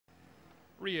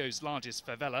Rio's largest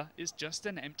favela is just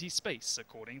an empty space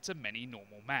according to many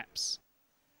normal maps.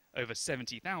 Over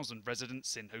 70,000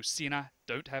 residents in Rosina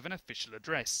don't have an official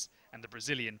address, and the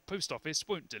Brazilian post office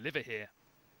won't deliver here.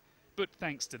 But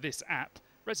thanks to this app,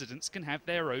 residents can have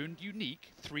their own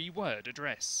unique 3-word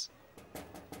address.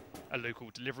 A local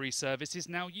delivery service is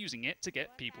now using it to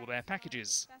get people their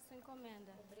packages.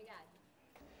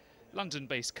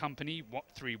 London-based company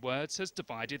what3words has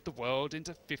divided the world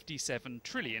into 57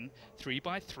 trillion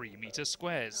 3x3 metre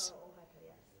squares.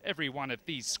 Every one of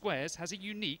these squares has a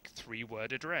unique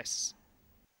 3-word address.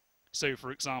 So,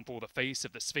 for example, the face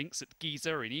of the Sphinx at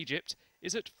Giza in Egypt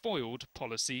is at Foiled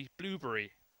Policy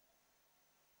Blueberry.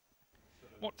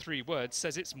 what3words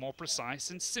says it's more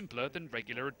precise and simpler than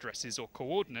regular addresses or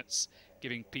coordinates,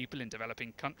 giving people in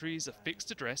developing countries a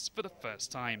fixed address for the first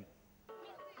time.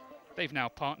 They've now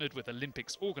partnered with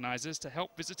Olympics organisers to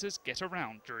help visitors get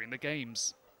around during the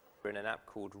Games. We're in an app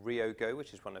called Rio Go,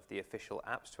 which is one of the official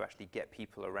apps to actually get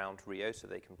people around Rio so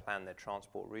they can plan their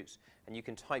transport routes. And you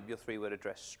can type your 3-word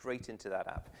address straight into that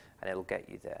app and it'll get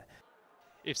you there.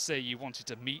 If, say, you wanted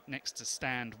to meet next to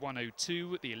stand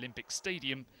 102 at the Olympic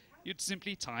Stadium, you'd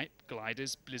simply type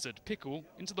Glider's Blizzard Pickle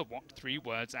into the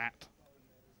what3words app.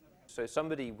 So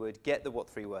somebody would get the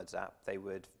what3words app, they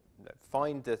would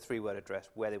find the 3-word address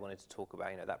where they wanted to talk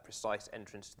about, that precise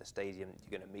entrance to the stadium that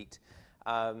you're going to meet.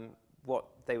 What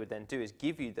they would then do is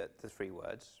give you the 3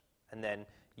 words, and then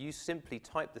you simply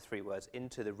type the 3 words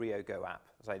into the Rio Go app.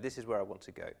 Say, this is where I want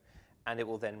to go. And it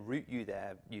will then route you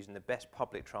there using the best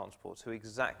public transport to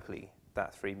exactly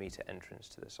that 3-metre entrance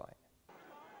to the site.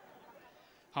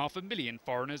 500,000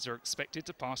 foreigners are expected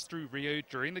to pass through Rio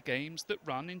during the Games that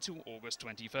run until August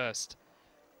 21st.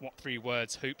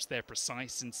 what3words hopes their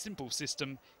precise and simple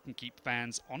system can keep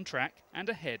fans on track and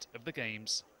ahead of the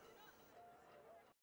Games.